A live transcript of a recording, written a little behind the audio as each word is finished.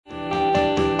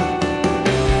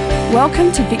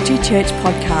Welcome to Victory Church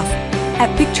Podcast.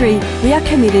 At Victory, we are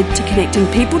committed to connecting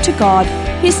people to God,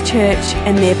 His church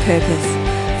and their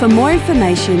purpose. For more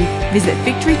information, visit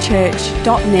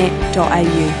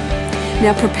victorychurch.net.au.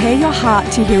 Now prepare your heart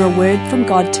to hear a word from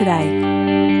God today.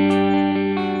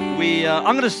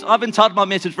 I've entitled my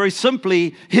message very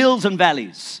simply, Hills and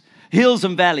Valleys. Hills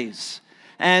and Valleys.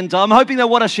 And I'm hoping that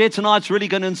what I share tonight is really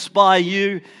going to inspire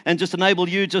you and just enable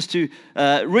you just to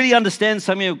really understand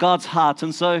something of God's heart.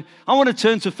 And so I want to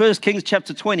turn to 1 Kings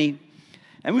chapter 20.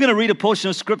 And we're going to read a portion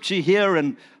of scripture here.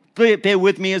 And bear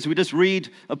with me as we just read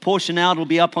a portion out. It'll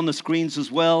be up on the screens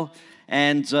as well.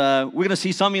 And we're going to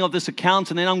see something of this account.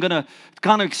 And then I'm going to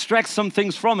kind of extract some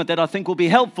things from it that I think will be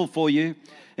helpful for you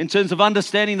in terms of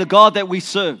understanding the God that we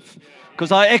serve.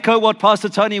 Because I echo what Pastor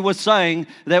Tony was saying,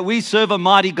 that we serve a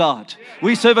mighty God.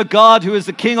 We serve a God who is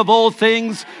the King of all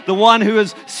things, the one who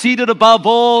is seated above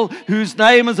all, whose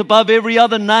name is above every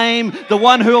other name, the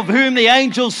one of whom the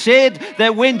angels said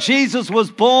that when Jesus was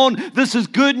born, this is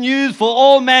good news for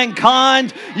all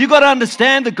mankind. You got to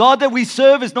understand the God that we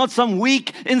serve is not some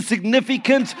weak,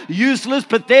 insignificant, useless,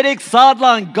 pathetic,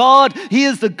 sideline God. He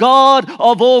is the God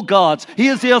of all gods. He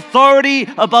is the authority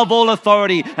above all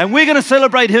authority. And we're going to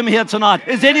celebrate Him here tonight.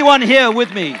 Is anyone here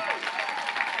with me?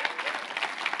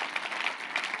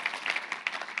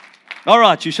 All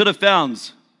right, you should have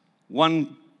found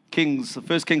 1 Kings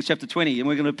chapter 20, and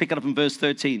we're going to pick it up in verse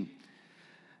 13. It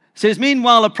says,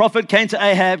 meanwhile, a prophet came to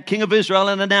Ahab, king of Israel,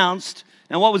 and announced,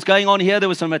 and what was going on here, there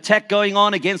was some attack going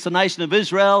on against the nation of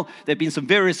Israel. There have been some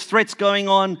various threats going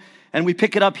on, and we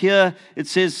pick it up here. It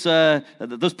says,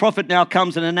 this prophet now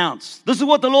comes and announces, this is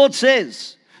what the Lord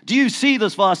says. Do you see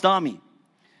this vast army?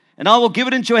 And I will give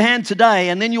it into your hand today,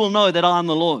 and then you will know that I am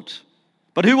the Lord.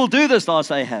 But who will do this?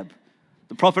 Asked Ahab.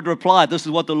 The prophet replied, this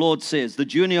is what the Lord says. The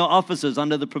junior officers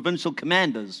under the provincial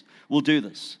commanders will do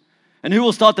this. And who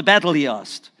will start the battle, he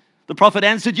asked. The prophet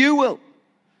answered, you will.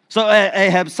 So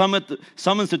Ahab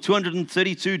summons the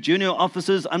 232 junior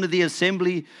officers under the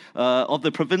assembly of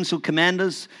the provincial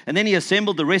commanders. And then he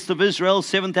assembled the rest of Israel,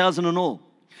 7,000 in all.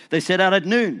 They set out at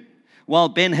noon, while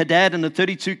Ben-Hadad and the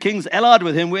 32 kings allied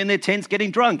with him were in their tents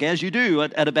getting drunk, as you do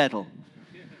at a battle.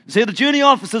 So the junior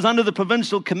officers under the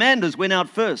provincial commanders went out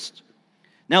first.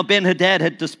 Now Ben-Hadad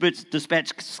had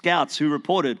dispatched scouts who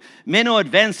reported, men are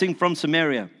advancing from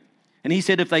Samaria. And he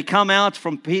said, if they come out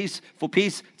for peace,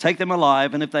 take them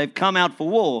alive. And if they've come out for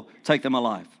war, take them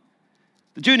alive.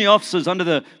 The junior officers under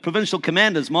the provincial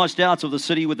commanders marched out of the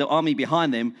city with the army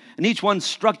behind them, and each one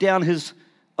struck down his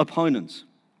opponents.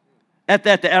 At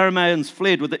that, the Arameans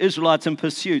fled with the Israelites in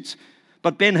pursuit.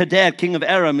 But Ben-Hadad, king of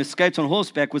Aram, escaped on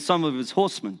horseback with some of his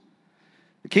horsemen.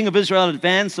 The king of Israel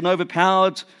advanced and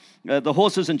overpowered the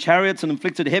horses and chariots and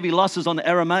inflicted heavy losses on the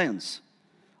Arameans.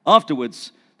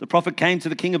 Afterwards, the prophet came to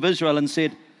the king of Israel and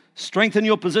said, strengthen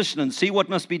your position and see what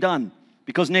must be done,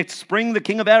 because next spring the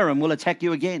king of Aram will attack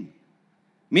you again.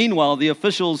 Meanwhile, the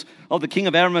officials of the king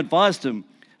of Aram advised him,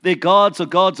 their gods are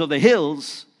gods of the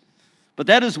hills, but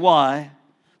that is why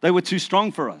they were too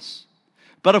strong for us.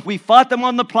 But if we fight them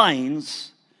on the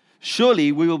plains,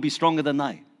 surely we will be stronger than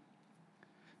they.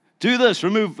 Do this,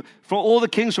 remove all the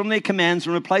kings from their commands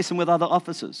and replace them with other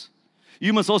officers.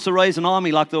 You must also raise an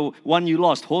army like the one you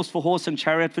lost, horse for horse and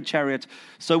chariot for chariot,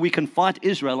 so we can fight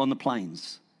Israel on the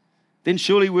plains. Then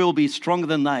surely we will be stronger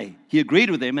than they. He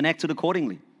agreed with them and acted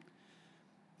accordingly.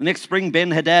 The next spring,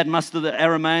 Ben-Hadad mustered the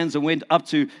Arameans and went up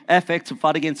to Aphek to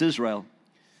fight against Israel.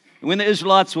 And when the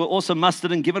Israelites were also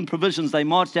mustered and given provisions, they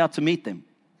marched out to meet them.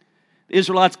 The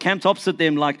Israelites camped opposite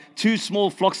them like two small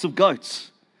flocks of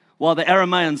goats, while the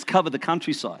Arameans covered the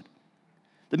countryside.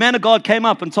 The man of God came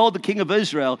up and told the king of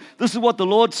Israel, this is what the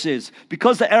Lord says,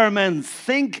 because the Arameans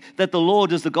think that the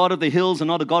Lord is the God of the hills and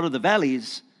not a God of the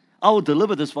valleys, I will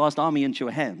deliver this vast army into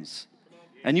your hands,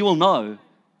 and you will know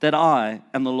that I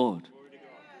am the Lord.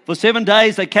 For 7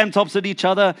 days they camped opposite each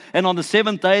other, and on the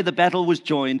seventh day the battle was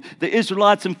joined. The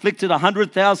Israelites inflicted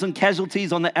 100,000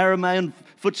 casualties on the Aramean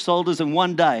foot soldiers in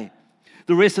 1 day.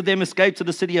 The rest of them escaped to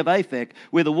the city of Aphek,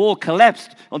 where the wall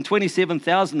collapsed on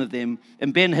 27,000 of them,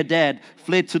 and Ben-Hadad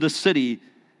fled to the city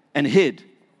and hid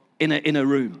in a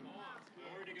room.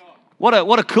 What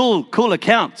a cool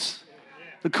account.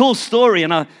 The cool story,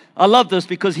 and I love this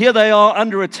because here they are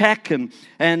under attack, and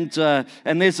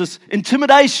there's this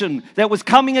intimidation that was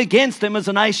coming against them as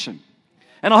a nation.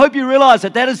 And I hope you realize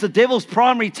that is the devil's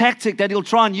primary tactic that he'll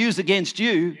try and use against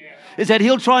you. Is that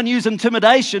he'll try and use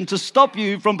intimidation to stop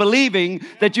you from believing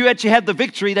that you actually have the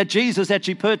victory that Jesus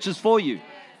actually purchased for you.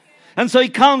 And so they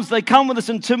come with this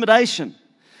intimidation.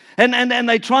 And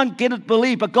they try and get it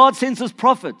believed. But God sends this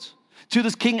prophet to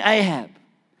this King Ahab.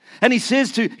 And he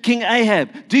says to King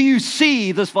Ahab, do you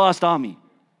see this vast army?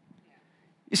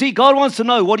 You see, God wants to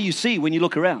know, what do you see when you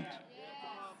look around?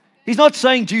 He's not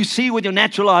saying, do you see with your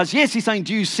natural eyes? Yes, he's saying,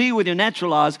 do you see with your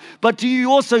natural eyes? But do you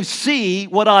also see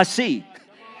what I see?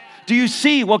 Do you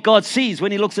see what God sees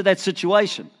when he looks at that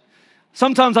situation?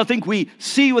 Sometimes I think we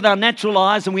see with our natural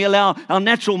eyes and we allow our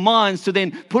natural minds to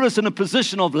then put us in a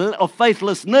position of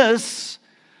faithlessness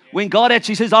when God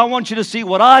actually says, I want you to see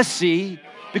what I see,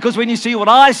 because when you see what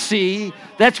I see,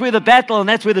 that's where the battle and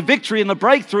that's where the victory and the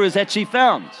breakthrough is actually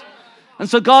found. And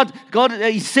so God,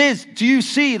 he says, do you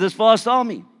see this vast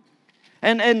army?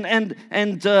 And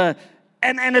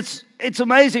it's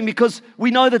amazing, because we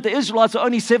know that the Israelites are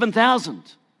only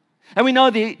 7,000. And we know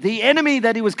the enemy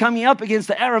that he was coming up against,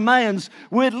 the Arameans,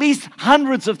 were at least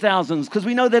hundreds of thousands, because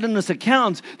we know that in this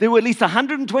account, there were at least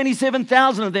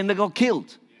 127,000 of them that got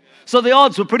killed. So the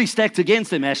odds were pretty stacked against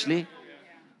them, Ashley.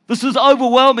 This is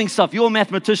overwhelming stuff. You're a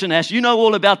mathematician, Ash. You know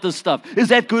all about this stuff. Is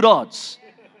that good odds?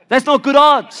 That's not good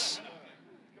odds.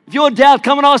 If you're in doubt,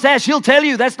 come and ask Ash. He'll tell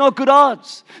you that's not good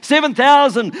odds.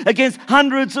 7,000 against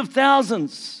hundreds of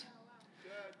thousands.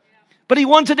 But he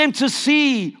wanted them to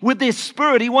see with their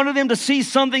spirit. He wanted them to see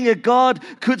something that God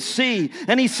could see.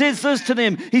 And he says this to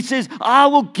them. He says, I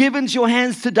will give into your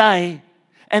hands today,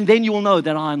 and then you will know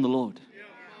that I am the Lord.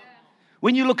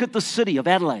 When you look at the city of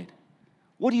Adelaide,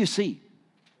 what do you see?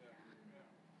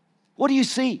 What do you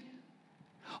see?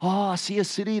 Oh, I see a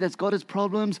city that's got its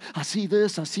problems. I see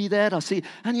this, I see that, I see.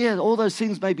 And yeah, all those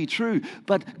things may be true,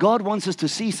 but God wants us to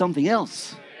see something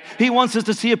else. He wants us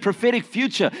to see a prophetic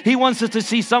future. He wants us to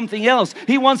see something else.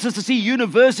 He wants us to see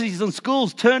universities and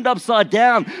schools turned upside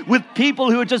down with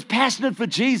people who are just passionate for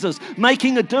Jesus,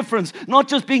 making a difference, not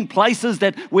just being places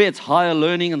where it's higher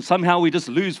learning and somehow we just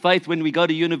lose faith when we go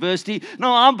to university.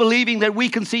 No, I'm believing that we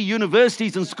can see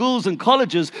universities and schools and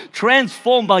colleges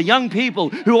transformed by young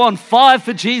people who are on fire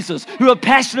for Jesus, who are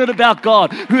passionate about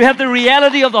God, who have the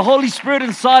reality of the Holy Spirit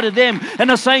inside of them and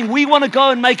are saying, we want to go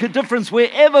and make a difference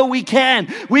wherever we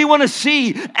can. We want to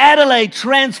see Adelaide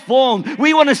transformed.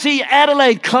 We want to see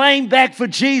Adelaide claim back for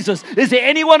Jesus. Is there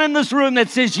anyone in this room that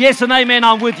says, yes and amen,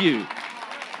 I'm with you?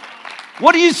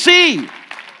 What do you see?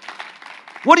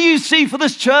 What do you see for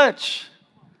this church?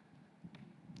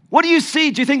 What do you see?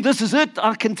 Do you think this is it?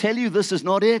 I can tell you this is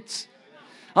not it.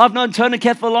 I've known Tony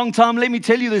Kath for a long time. Let me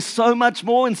tell you, there's so much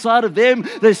more inside of them.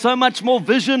 There's so much more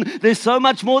vision. There's so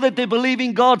much more that they're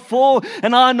believing God for.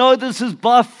 And I know this is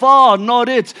by far not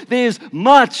it. There's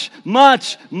much,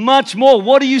 much, much more.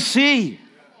 What do you see?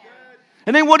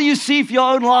 And then what do you see for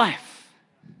your own life?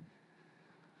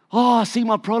 Oh, I see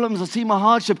my problems, I see my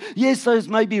hardship. Yes, those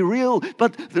may be real,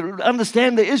 but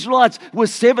understand the Israelites were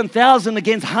 7,000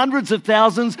 against hundreds of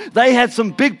thousands. They had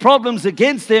some big problems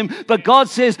against them, but God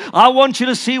says, I want you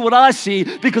to see what I see,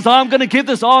 because I'm going to give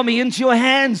this army into your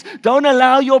hands. Don't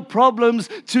allow your problems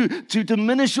to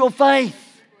diminish your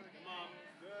faith.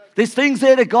 There's things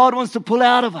there that God wants to pull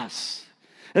out of us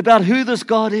about who this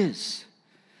God is.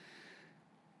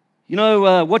 You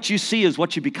know, what you see is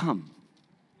what you become.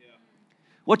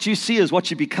 What you see is what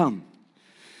you become.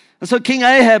 And so King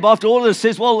Ahab, after all of this,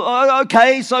 says, well,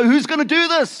 okay, so who's going to do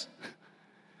this?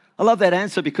 I love that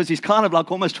answer, because he's kind of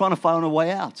like almost trying to find a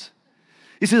way out.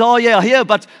 He says, oh yeah, I hear,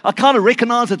 but I kind of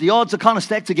recognize that the odds are kind of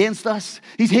stacked against us.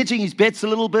 He's hedging his bets a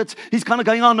little bit. He's kind of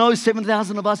going, oh no,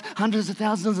 7,000 of us, hundreds of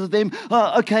thousands of them.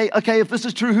 Okay, if this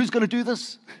is true, who's going to do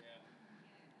this?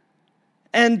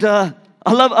 And I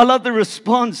love the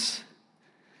response.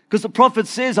 Because the prophet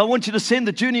says, I want you to send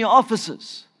the junior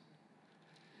officers.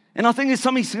 And I think there's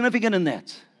something significant in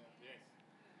that.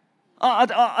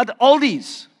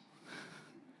 Oldies.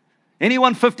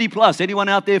 Anyone 50 plus? Anyone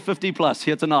out there 50 plus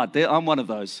here tonight? I'm one of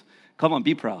those. Come on,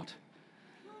 be proud.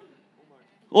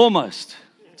 Almost.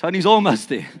 Tony's almost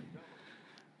there.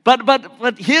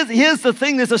 But here's the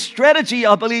thing. There's a strategy,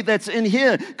 I believe, that's in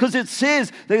here, because it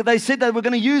says they said that we're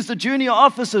going to use the junior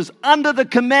officers under the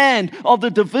command of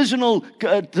the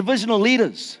divisional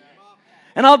leaders.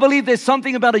 And I believe there's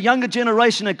something about a younger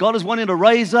generation that God is wanting to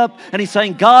raise up. And he's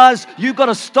saying, guys, you've got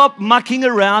to stop mucking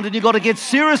around and you've got to get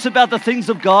serious about the things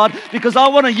of God, because I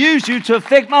want to use you to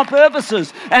affect my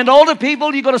purposes. And older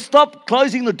people, you've got to stop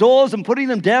closing the doors and putting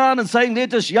them down and saying they're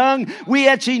just young. We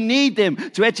actually need them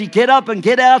to actually get up and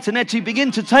get out and actually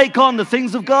begin to take on the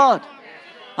things of God.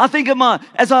 I think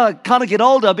as I kind of get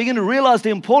older, I begin to realize the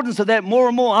importance of that more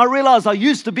and more. I realize I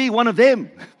used to be one of them.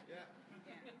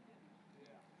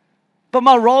 But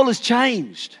my role has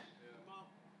changed.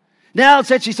 Now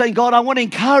it's actually saying, God, I want to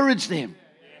encourage them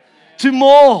to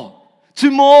more.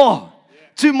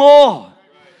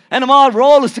 And my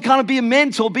role is to kind of be a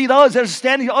mentor, be those that are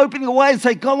standing, opening the way and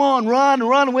say, come on, run.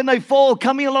 And when they fall,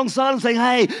 coming alongside and saying,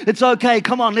 hey, it's okay,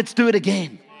 come on, let's do it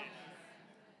again.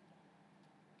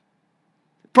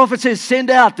 The prophet says, send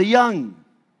out the young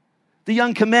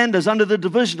commanders under the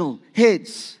divisional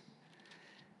heads.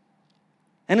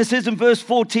 And it says in verse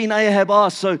 14, Ahab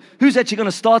asked, so who's actually going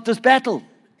to start this battle?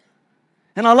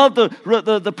 And I love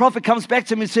the prophet comes back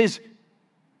to him and says,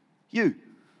 you.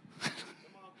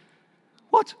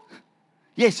 What?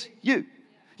 Yes, you.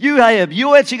 You, Ahab,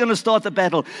 you're actually going to start the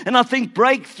battle. And I think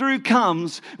breakthrough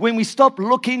comes when we stop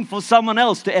looking for someone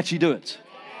else to actually do it.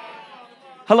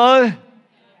 Hello?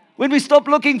 When we stop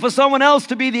looking for someone else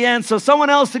to be the answer, someone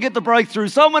else to get the breakthrough,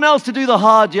 someone else to do the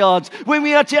hard yards, when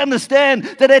we actually understand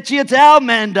that actually it's our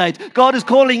mandate. God is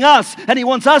calling us, and He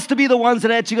wants us to be the ones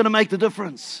that are actually going to make the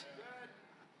difference.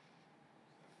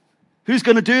 Who's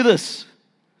going to do this?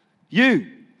 You.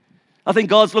 I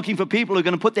think God's looking for people who are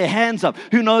going to put their hands up,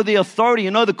 who know the authority,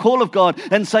 who know the call of God,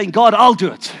 and saying, God, I'll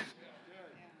do it.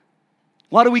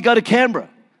 Why do we go to Canberra?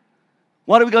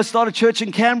 Why do we go start a church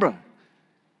in Canberra?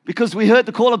 Because we heard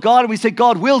the call of God and we said,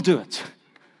 God will do it.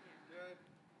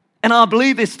 And I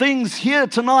believe there's things here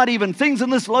tonight, even things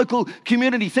in this local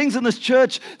community, things in this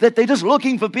church, that they're just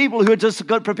looking for people who are just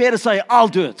prepared to say, I'll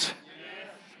do it.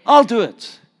 I'll do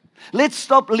it. Let's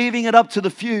stop leaving it up to the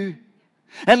few.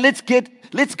 And let's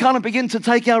kind of begin to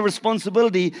take our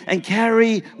responsibility and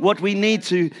carry what we need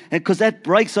to, because that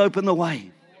breaks open the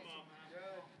way.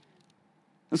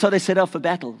 And so they set out for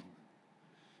battle.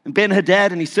 And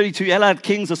Ben-Hadad and his 32 allied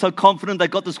kings are so confident they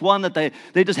got this one that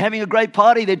they're just having a great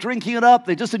party. They're drinking it up.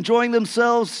 They're just enjoying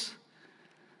themselves.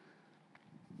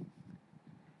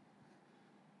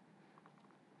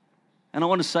 And I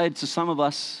want to say to some of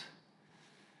us,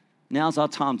 now's our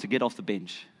time to get off the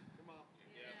bench.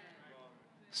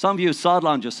 Some of you have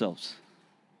sidelined yourselves.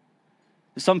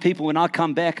 There's some people, when I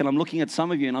come back and I'm looking at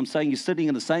some of you and I'm saying you're sitting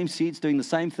in the same seats doing the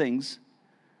same things,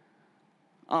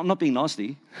 I'm not being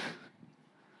nasty.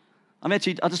 I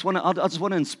just want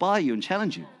to inspire you and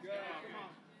challenge you.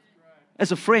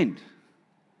 As a friend,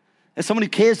 as someone who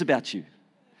cares about you,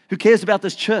 who cares about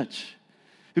this church,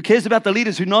 who cares about the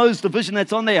leaders, who knows the vision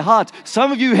that's on their heart.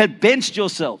 Some of you had benched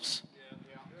yourselves.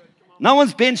 No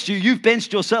one's benched you, you've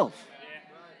benched yourself.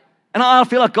 And I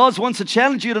feel like God wants to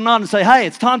challenge you tonight and say, hey,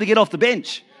 it's time to get off the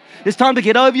bench. It's time to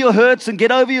get over your hurts and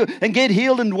get over you and get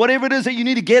healed and whatever it is that you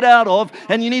need to get out of,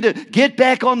 and you need to get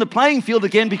back on the playing field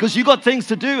again because you got things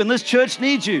to do and this church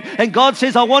needs you. And God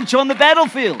says, I want you on the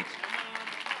battlefield.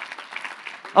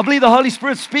 I believe the Holy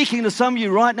Spirit's speaking to some of you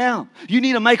right now. You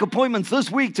need to make appointments this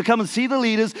week to come and see the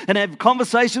leaders and have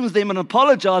conversations with them and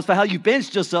apologize for how you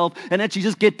benched yourself and actually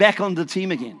just get back on the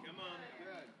team again.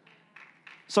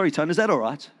 Sorry, Tone, is that all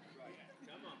right?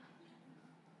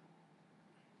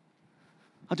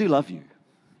 I do love you.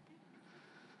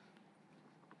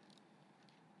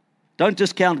 Don't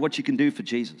discount what you can do for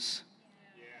Jesus.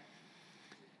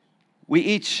 We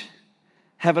each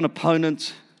have an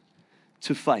opponent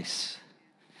to face.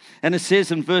 And it says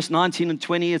in verse 19 and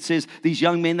 20, it says, these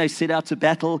young men, they set out to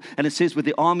battle. And it says, with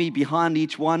the army behind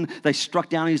each one, they struck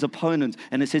down his opponent.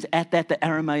 And it says, at that, the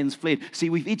Arameans fled. See,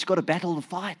 we've each got a battle to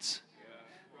fight.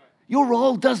 Your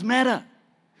role does matter.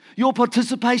 Your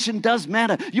participation does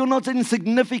matter. You're not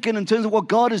insignificant in terms of what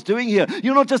God is doing here.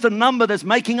 You're not just a number that's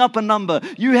making up a number.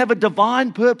 You have a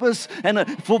divine purpose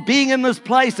for being in this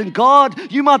place. And God,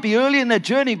 you might be early in that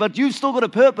journey, but you've still got a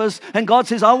purpose. And God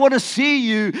says, I want to see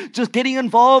you just getting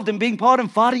involved and being part and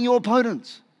fighting your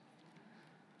opponents.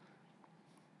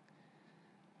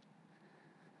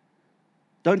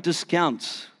 Don't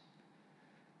discount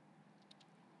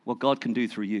what God can do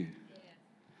through you.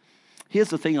 Here's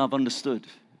the thing I've understood.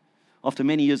 After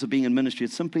many years of being in ministry,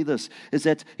 it's simply this, is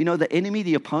that, the enemy,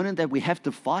 the opponent that we have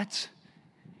to fight,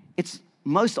 it's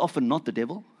most often not the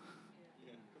devil.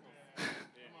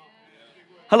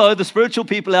 Hello, the spiritual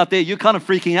people out there, you're kind of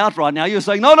freaking out right now. You're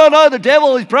saying, no, the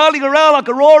devil is prowling around like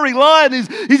a roaring lion.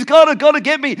 He's got to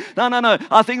get me. No.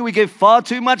 I think we give far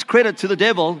too much credit to the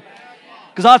devil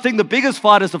because I think the biggest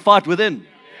fight is the fight within.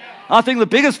 I think the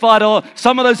biggest fight are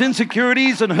some of those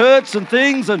insecurities and hurts and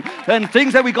things and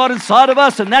things that we got inside of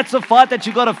us, and that's the fight that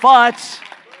you got to fight.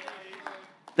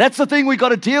 That's the thing we got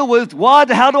to deal with. Why?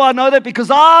 How do I know that? Because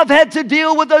I've had to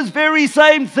deal with those very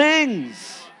same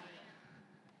things.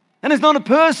 And there's not a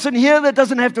person here that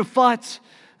doesn't have to fight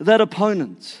that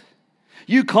opponent.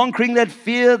 You conquering that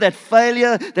fear, that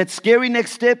failure, that scary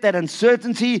next step, that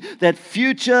uncertainty, that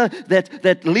future,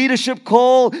 that leadership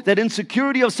call, that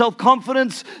insecurity of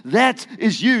self-confidence, that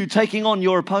is you taking on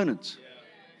your opponent.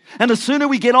 And the sooner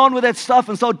we get on with that stuff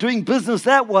and start doing business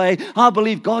that way, I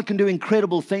believe God can do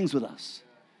incredible things with us.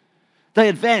 They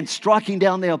advance, striking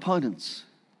down their opponents.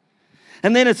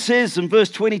 And then it says in verse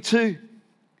 22,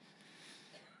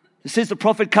 it says the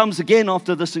prophet comes again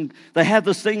after this, and they have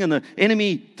this thing, and the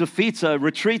enemy defeats,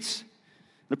 retreats.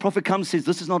 The prophet comes and says,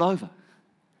 this is not over.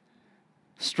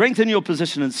 Strengthen your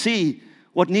position and see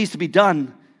what needs to be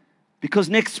done, because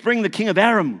next spring the king of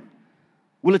Aram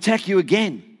will attack you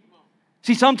again.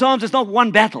 See, sometimes it's not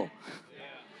one battle.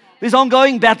 There's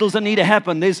ongoing battles that need to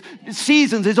happen. There's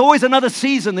seasons. There's always another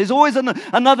season. There's always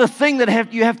another thing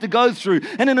that you have to go through.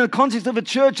 And in the context of a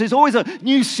church, there's always a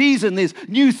new season. There's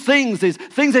new things. There's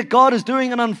things that God is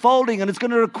doing and unfolding. And it's going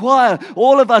to require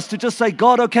all of us to just say,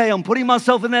 God, okay, I'm putting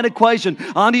myself in that equation.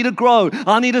 I need to grow.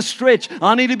 I need to stretch.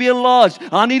 I need to be enlarged.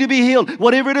 I need to be healed.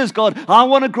 Whatever it is, God, I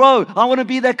want to grow. I want to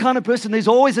be that kind of person. There's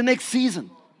always a next season.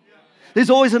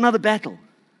 There's always another battle.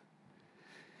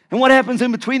 And what happens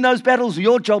in between those battles,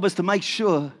 your job is to make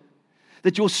sure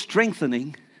that you're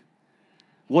strengthening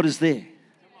what is there.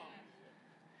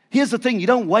 Here's the thing, you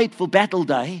don't wait for battle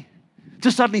day to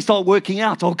suddenly start working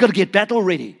out. Oh, I've got to get battle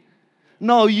ready.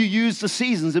 No, you use the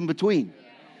seasons in between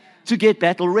to get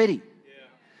battle ready.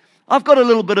 I've got a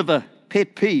little bit of a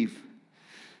pet peeve.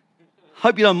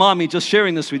 Hope you don't mind me just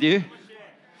sharing this with you.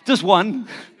 Just one.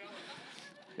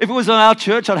 If it was in our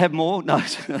church, I'd have more. No.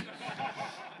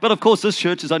 But of course, this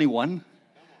church is only one.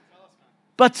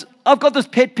 But I've got this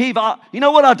pet peeve. You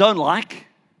know what I don't like?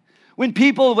 When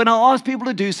I ask people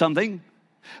to do something,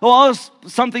 or ask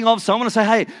something of someone and say,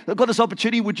 hey, I've got this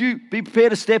opportunity. Would you be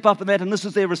prepared to step up in that? And this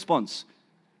is their response.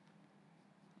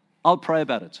 I'll pray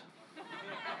about it.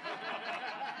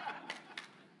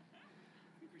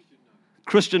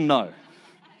 Christian, no.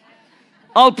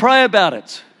 I'll pray about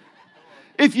it.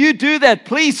 If you do that,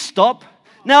 please stop.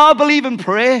 Now, I believe in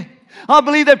prayer. I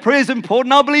believe that prayer is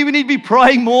important. I believe we need to be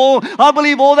praying more. I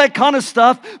believe all that kind of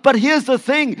stuff. But here's the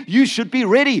thing. You should be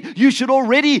ready. You should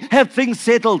already have things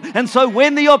settled. And so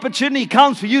when the opportunity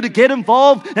comes for you to get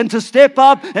involved and to step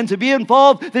up and to be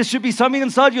involved, there should be something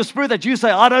inside your spirit that you say,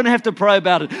 I don't have to pray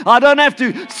about it. I don't have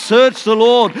to search the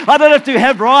Lord. I don't have to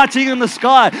have writing in the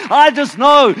sky. I just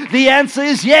know the answer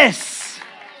is yes.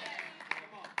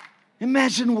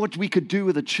 Imagine what we could do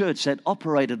with a church that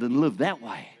operated and lived that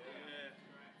way.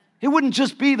 It wouldn't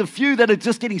just be the few that are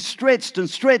just getting stretched and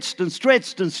stretched and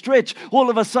stretched and stretched. All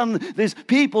of a sudden, there's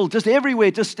people just everywhere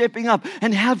just stepping up.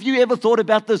 And have you ever thought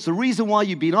about this? The reason why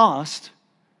you've been asked.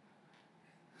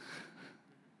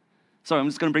 Sorry, I'm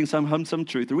just going to bring home some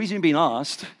truth. The reason you've been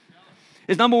asked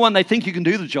is, number one, they think you can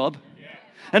do the job.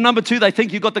 And number two, they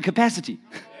think you've got the capacity.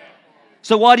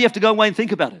 So why do you have to go away and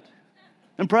think about it?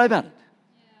 And pray about it?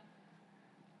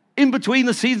 In between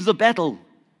the seasons of battle,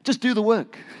 just do the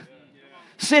work.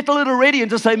 Settle it already and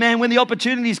just say, man, when the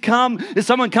opportunities come, if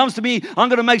someone comes to me, I'm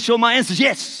going to make sure my answer is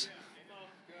yes.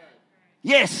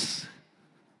 Yes.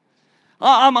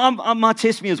 My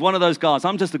test me as one of those guys.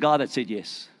 I'm just the guy that said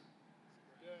yes.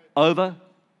 Over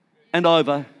and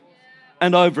over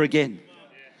and over again.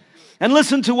 And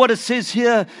listen to what it says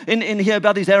here in here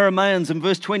about these Arameans in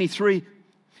verse 23.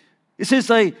 It says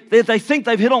they think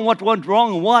they've hit on what went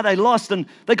wrong and why they lost. And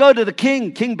they go to the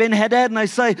king, King Ben-Hadad, and they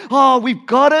say, oh, we've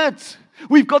got it.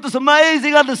 We've got this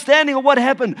amazing understanding of what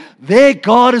happened. Their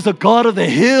God is a God of the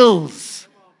hills.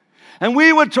 And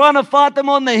we were trying to fight them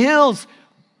on the hills.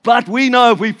 But we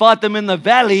know if we fight them in the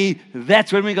valley,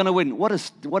 that's when we're going to win. What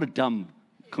a dumb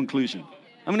conclusion.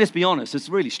 I mean, let's be honest. It's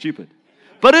really stupid.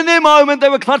 But in their moment, they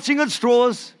were clutching at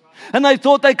straws. And they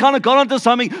thought they kind of got onto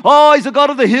something. Oh, he's a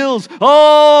God of the hills.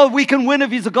 Oh, we can win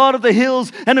if he's a God of the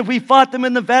hills. And if we fight them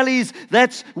in the valleys,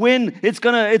 that's when it's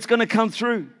gonna come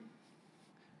through.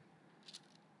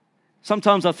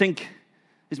 Sometimes I think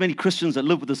there's many Christians that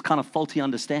live with this kind of faulty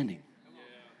understanding.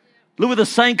 Live with the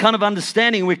same kind of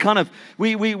understanding. When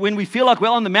we feel like we're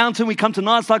on the mountain, we come to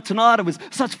nights like tonight and with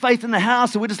such faith in the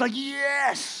house, and we're just like,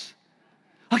 yes,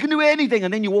 I can do anything.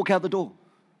 And then you walk out the door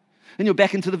and you're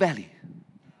back into the valley.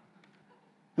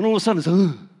 And all of a sudden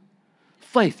it's,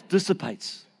 faith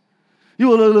dissipates.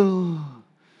 You're like, oh,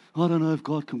 I don't know if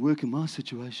God can work in my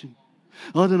situation.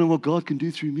 I don't know what God can do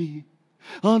through me.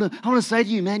 I want to say to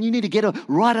you, man, you need to get a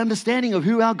right understanding of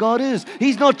who our God is.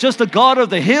 He's not just a God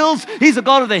of the hills. He's a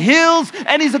God of the hills,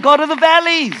 and he's a God of the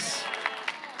valleys.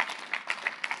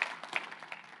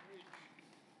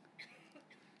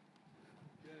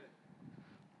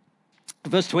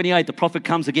 Verse 28, the prophet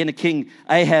comes again to King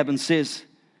Ahab and says,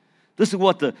 this is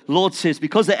what the Lord says,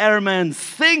 because the Arameans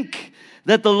think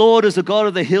that the Lord is a God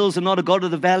of the hills and not a God of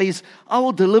the valleys, I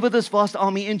will deliver this vast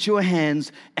army into your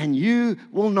hands, and you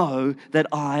will know that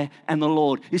I am the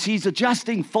Lord. You see, he's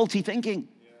adjusting faulty thinking.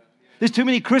 There's too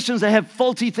many Christians that have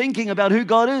faulty thinking about who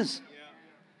God is.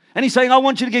 And he's saying, I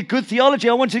want you to get good theology.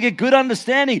 I want you to get good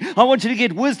understanding. I want you to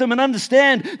get wisdom and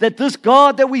understand that this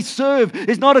God that we serve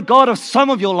is not a God of some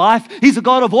of your life. He's a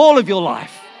God of all of your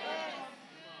life.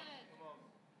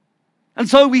 And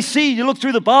so we see, you look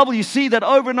through the Bible, you see that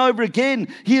over and over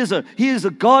again, he is a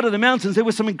God of the mountains. There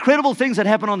were some incredible things that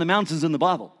happened on the mountains in the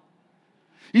Bible.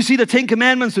 You see the 10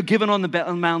 Commandments were given on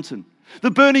the mountain.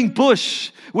 The burning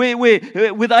bush where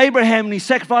with Abraham and he's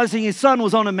sacrificing his son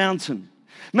was on a mountain.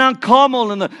 Mount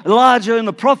Carmel and the Elijah and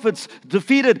the prophets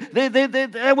defeated,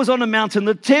 that was on a mountain.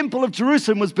 The temple of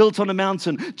Jerusalem was built on a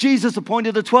mountain. Jesus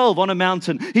appointed the 12 on a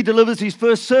mountain. He delivers his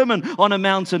first sermon on a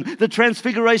mountain. The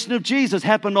transfiguration of Jesus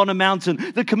happened on a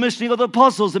mountain. The commissioning of the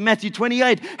apostles in Matthew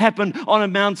 28 happened on a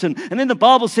mountain. And then the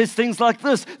Bible says things like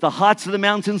this: the heights of the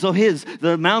mountains are his.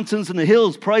 The mountains and the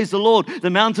hills praise the Lord. The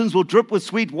mountains will drip with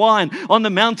sweet wine. On the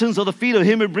mountains are the feet of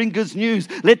him who bring good news.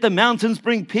 Let the mountains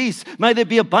bring peace. May there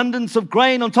be abundance of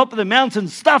grain on top of the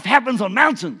mountains. Stuff happens on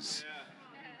mountains.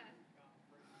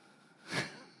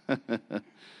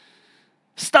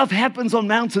 Stuff happens on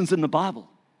mountains in the Bible.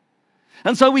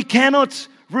 And so we cannot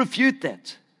refute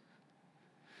that.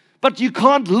 But you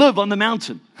can't live on the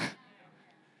mountain.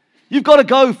 You've got to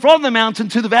go from the mountain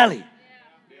to the valley.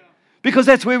 Because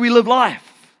that's where we live life.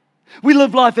 We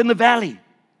live life in the valley.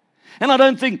 And I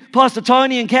don't think Pastor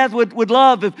Tony and Kath would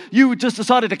love if you just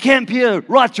decided to camp here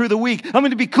right through the week. I mean,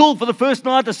 it'd be cool for the first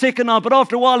night, the second night, but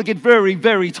after a while it'd get very,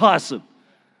 very tiresome.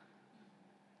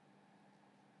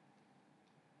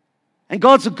 And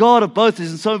God's a God of both.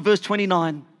 And so in verse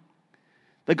 29,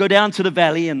 they go down to the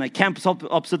valley and they camp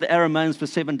opposite the Arameans for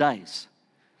 7 days.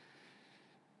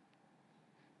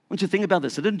 I want you to think about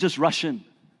this. They didn't just rush in.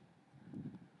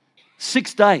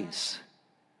 6 days.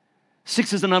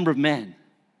 6 is the number of man.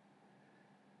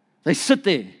 They sit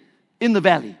there in the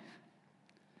valley,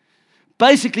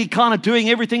 basically kind of doing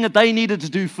everything that they needed to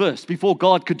do first before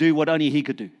God could do what only He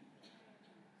could do.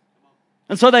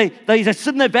 And so they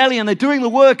sit in that valley and they're doing the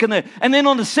work, and then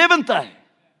on the 7th day,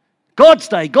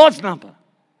 God's number,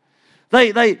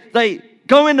 they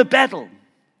go into battle.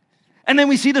 And then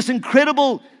we see this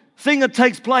incredible thing that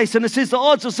takes place, and it says the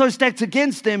odds are so stacked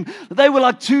against them that they were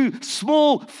like 2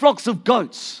 small flocks of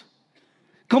goats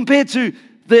compared to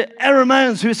the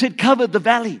Arameans who had covered the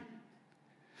valley.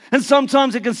 And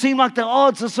sometimes it can seem like the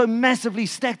odds are so massively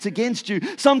stacked against you.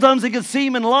 Sometimes it can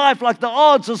seem in life like the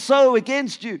odds are so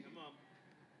against you.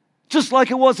 Just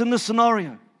like it was in this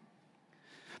scenario.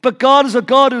 But God is a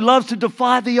God who loves to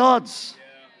defy the odds.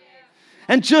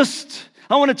 And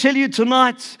I want to tell you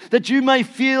tonight that you may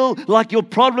feel like your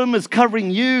problem is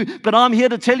covering you, but I'm here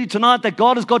to tell you tonight that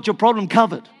God has got your problem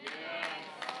covered.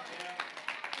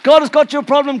 God has got your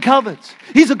problem covered.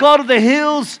 He's a God of the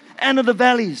hills and of the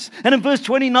valleys. And in verse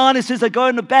 29, it says they go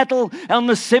into battle on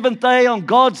the 7th day, on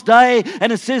God's day,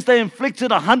 and it says they inflicted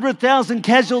 100,000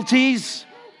 casualties.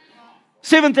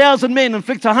 7,000 men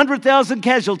inflict 100,000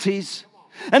 casualties.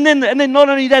 And then not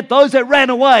only that, those that ran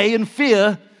away in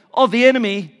fear of the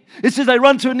enemy, it says they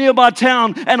run to a nearby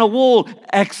town and a wall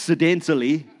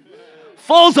accidentally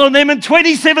falls on them and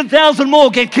 27,000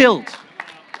 more get killed.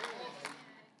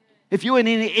 If you're in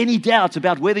any doubt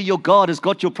about whether your God has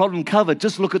got your problem covered,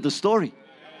 just look at the story.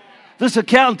 This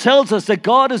account tells us that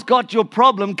God has got your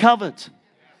problem covered.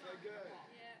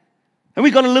 And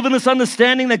we've got to live in this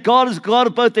understanding that God is God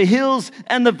of both the hills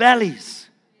and the valleys.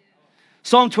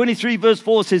 Psalm 23 verse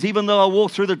 4 says, even though I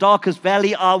walk through the darkest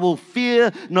valley, I will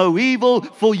fear no evil,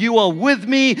 for you are with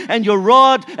me, and your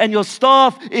rod and your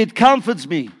staff, it comforts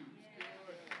me.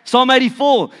 Psalm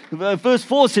 84, verse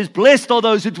 4 says, blessed are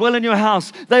those who dwell in your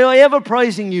house. They are ever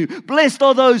praising you. Blessed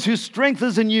are those whose strength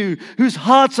is in you, whose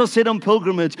hearts are set on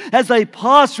pilgrimage. As they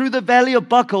pass through the valley of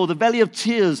Baca, the valley of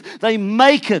tears, they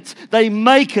make it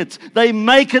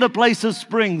a place of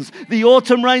springs. The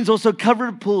autumn rains also cover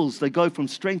the pools. They go from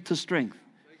strength to strength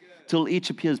till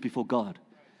each appears before God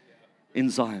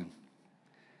in Zion.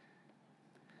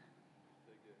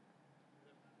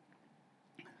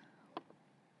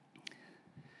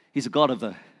 He's a God of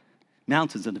the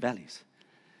mountains and the valleys.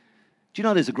 Do you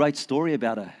know there's a great story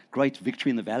about a great victory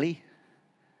in the valley?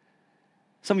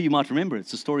 Some of you might remember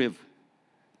it's the story of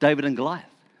David and Goliath.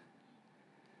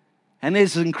 And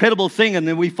there's an incredible thing, and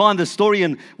then we find the story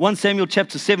in 1 Samuel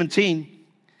chapter 17.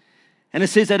 And it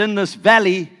says that in this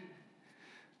valley,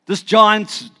 this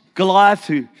giant Goliath,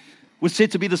 who was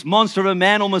said to be this monster of a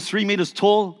man, almost 3 meters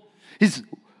tall, his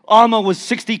armor was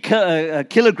 60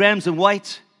 kilograms in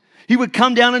weight. He would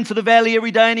come down into the valley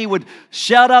every day and he would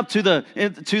shout up to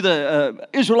the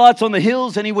Israelites on the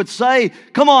hills, and he would say,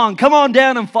 come on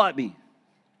down and fight me.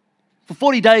 For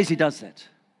 40 days he does that.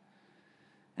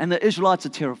 And the Israelites are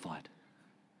terrified.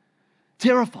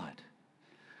 Terrified.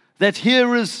 that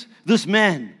here is this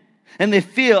man, and their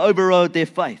fear overrode their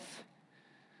faith.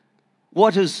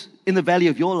 What is in the valley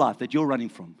of your life that you're running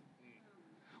from?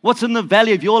 What's in the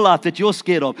valley of your life that you're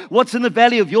scared of? What's in the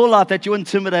valley of your life that you're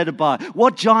intimidated by?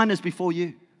 What giant is before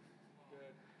you?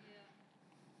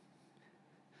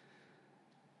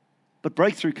 But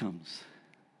breakthrough comes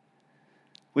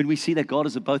when we see that God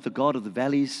is both the God of the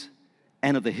valleys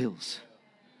and of the hills.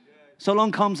 So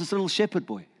along comes this little shepherd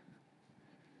boy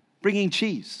bringing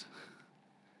cheese.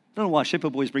 I don't know why a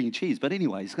shepherd boy is bringing cheese, but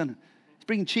anyway, he's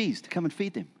bringing cheese to come and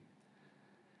feed them.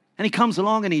 And he comes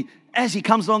along, and as he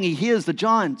comes along, he hears the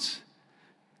giant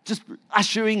just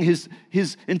ushering his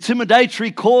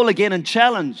intimidatory call again and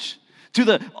challenge to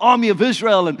the army of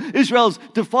Israel. And Israel's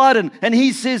defied, and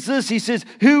he says this, he says,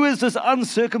 who is this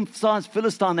uncircumcised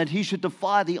Philistine that he should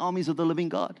defy the armies of the living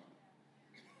God?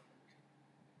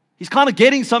 He's kind of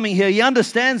getting something here. He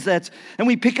understands that. And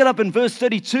we pick it up in verse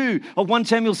 32 of 1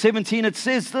 Samuel 17. It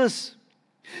says this.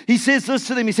 He says this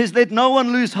to them. He says, let no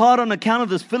one lose heart on account of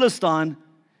this Philistine.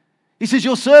 He says,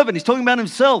 your servant. He's talking about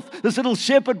himself, this little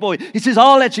shepherd boy. He says,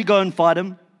 I'll let you go and fight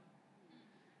him.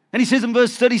 And he says in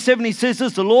verse 37, he says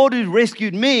this, the Lord who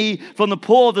rescued me from the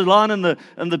paw of the lion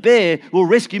and the bear will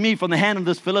rescue me from the hand of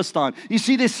this Philistine. You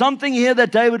see, there's something here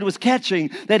that David was catching,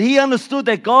 that he understood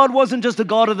that God wasn't just a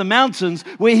God of the mountains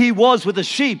where he was with the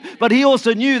sheep, but he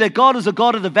also knew that God is a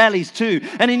God of the valleys too.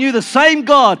 And he knew the same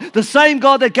God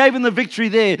that gave him the victory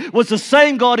there was the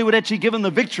same God who would actually give him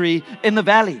the victory in the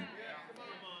valley.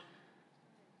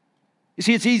 You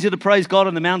see, it's easy to praise God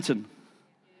on the mountain.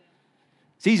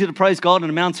 It's easy to praise God on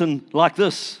a mountain like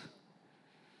this.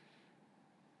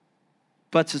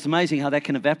 But it's amazing how that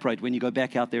can evaporate when you go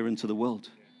back out there into the world.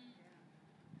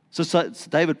 So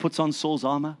David puts on Saul's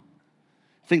armor,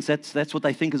 thinks that's what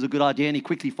they think is a good idea, and he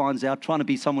quickly finds out trying to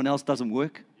be someone else doesn't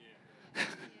work.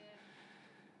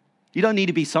 You don't need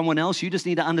to be someone else. You just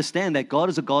need to understand that God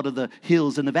is a God of the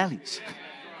hills and the valleys.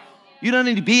 You don't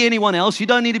need to be anyone else. You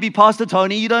don't need to be Pastor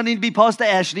Tony. You don't need to be Pastor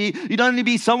Ashley. You don't need to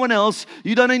be someone else.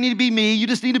 You don't need to be me. You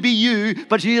just need to be you.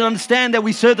 But you need to understand that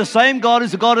we serve the same God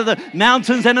as the God of the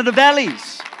mountains and of the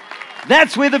valleys.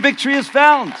 That's where the victory is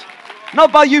found.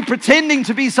 Not by you pretending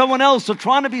to be someone else or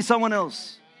trying to be someone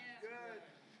else.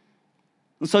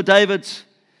 And so David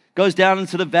goes down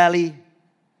into the valley.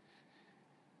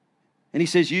 And he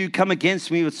says, you come against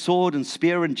me with sword and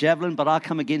spear and javelin, but I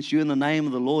come against you in the name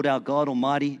of the Lord our God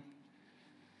Almighty.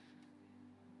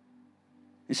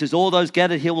 He says, all those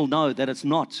gathered here will know that it's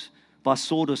not by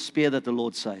sword or spear that the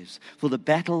Lord saves. For the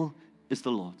battle is the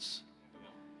Lord's.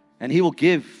 And he will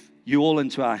give you all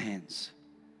into our hands.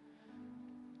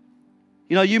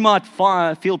 You know, you might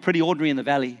feel pretty ordinary in the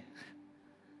valley.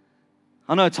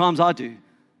 I know at times I do.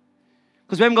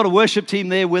 Because we haven't got a worship team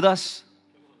there with us.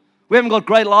 We haven't got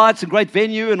great lights and great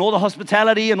venue and all the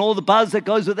hospitality and all the buzz that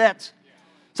goes with that.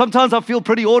 Sometimes I feel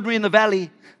pretty ordinary in the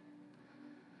valley.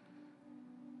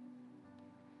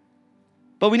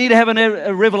 But we need to have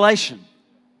a revelation.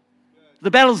 The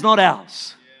battle's not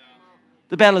ours.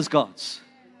 The battle is God's.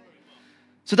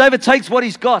 So David takes what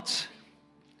he's got.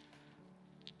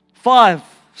 5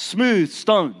 smooth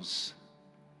stones.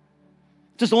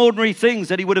 Just ordinary things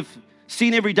that he would have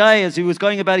seen every day as he was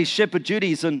going about his shepherd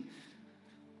duties. And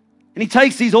he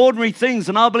takes these ordinary things,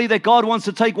 and I believe that God wants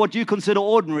to take what you consider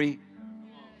ordinary,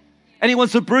 and he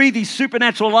wants to breathe his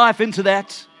supernatural life into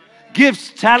that.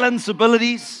 Gifts, talents,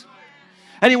 abilities.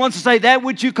 And he wants to say that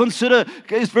which you consider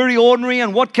is very ordinary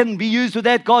and what can be used with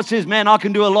that. God says, man, I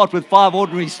can do a lot with 5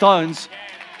 ordinary stones.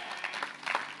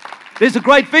 There's a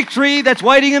great victory that's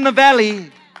waiting in the valley.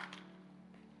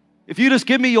 If you just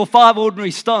give me your 5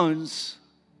 ordinary stones,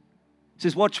 he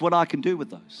says, watch what I can do with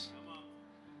those.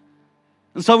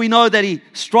 And so we know that he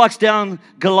strikes down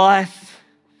Goliath.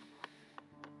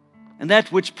 And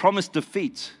that which promised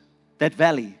defeat, that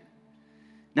valley,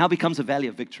 now becomes a valley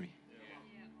of victory.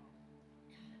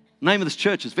 The name of this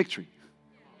church is Victory.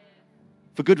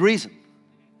 For good reason.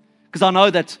 Because I know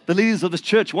that the leaders of this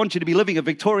church want you to be living a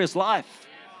victorious life.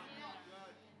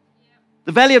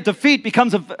 The valley of defeat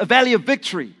becomes a valley of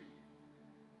victory.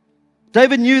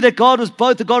 David knew that God was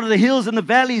both the God of the hills and the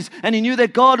valleys, and he knew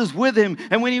that God was with him.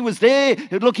 And when he was there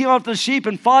looking after the sheep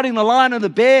and fighting the lion and the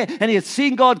bear, and he had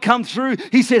seen God come through,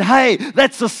 he said, hey,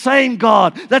 that's the same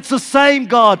God. That's the same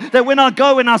God that when I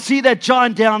go and I see that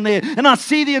giant down there and I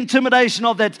see the intimidation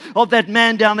of that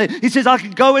man down there, he says, I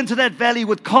can go into that valley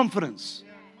with confidence,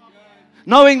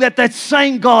 knowing that that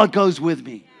same God goes with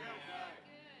me.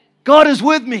 God is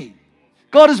with me.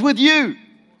 God is with you.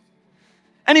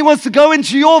 And he wants to go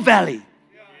into your valley.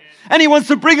 And he wants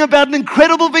to bring about an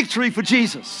incredible victory for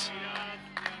Jesus.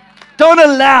 Don't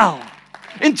allow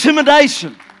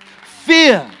intimidation,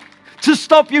 fear, to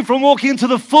stop you from walking into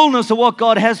the fullness of what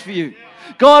God has for you.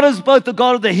 God is both the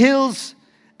God of the hills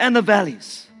and the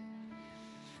valleys.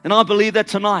 And I believe that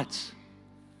tonight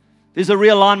there's a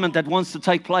realignment that wants to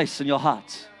take place in your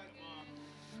heart.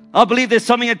 I believe there's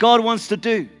something that God wants to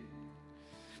do.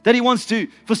 That He wants to,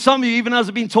 for some of you, even as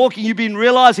I've been talking, you've been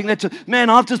realizing that, man,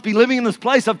 I've just been living in this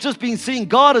place. I've just been seeing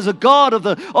God as a God of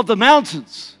the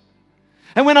mountains.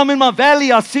 And when I'm in my valley,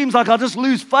 it seems like I just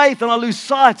lose faith and I lose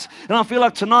sight. And I feel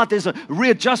like tonight there's a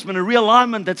readjustment, a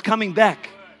realignment that's coming back.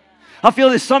 I feel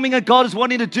there's something that God is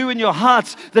wanting to do in your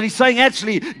hearts, that He's saying,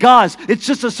 actually, guys, it's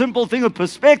just a simple thing of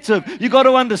perspective. You got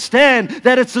to understand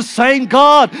that it's the same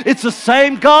God. It's the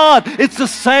same God. It's the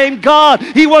same God.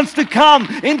 He wants to come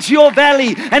into your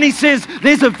valley and He says,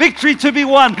 there's a victory to be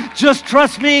won. Just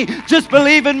trust me. Just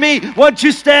believe in me. Won't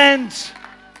you stand?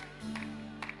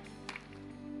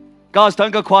 Guys,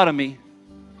 don't go quiet on me.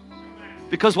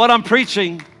 Because what I'm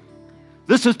preaching,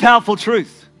 this is powerful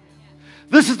truth.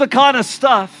 This is the kind of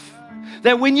stuff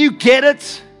that when you get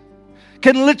it,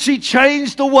 can literally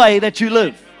change the way that you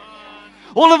live.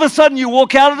 All of a sudden you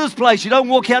walk out of this place, you don't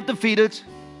walk out defeated.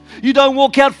 You don't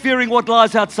walk out fearing what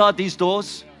lies outside these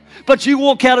doors. But you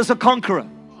walk out as a conqueror.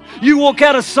 You walk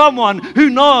out as someone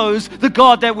who knows the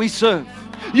God that we serve.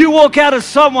 You walk out as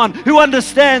someone who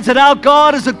understands that our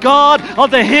God is a God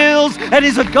of the hills and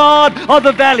He's a God of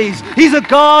the valleys. He's a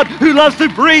God who loves to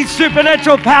breathe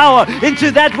supernatural power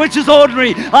into that which is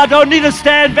ordinary. I don't need to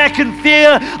stand back in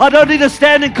fear. I don't need to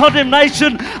stand in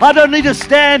condemnation. I don't need to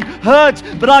stand hurt,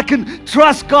 but I can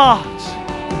trust God.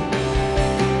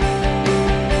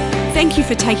 Thank you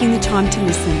for taking the time to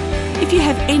listen. If you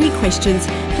have any questions,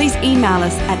 please email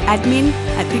us at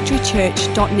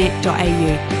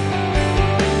admin@victorychurch.net.au.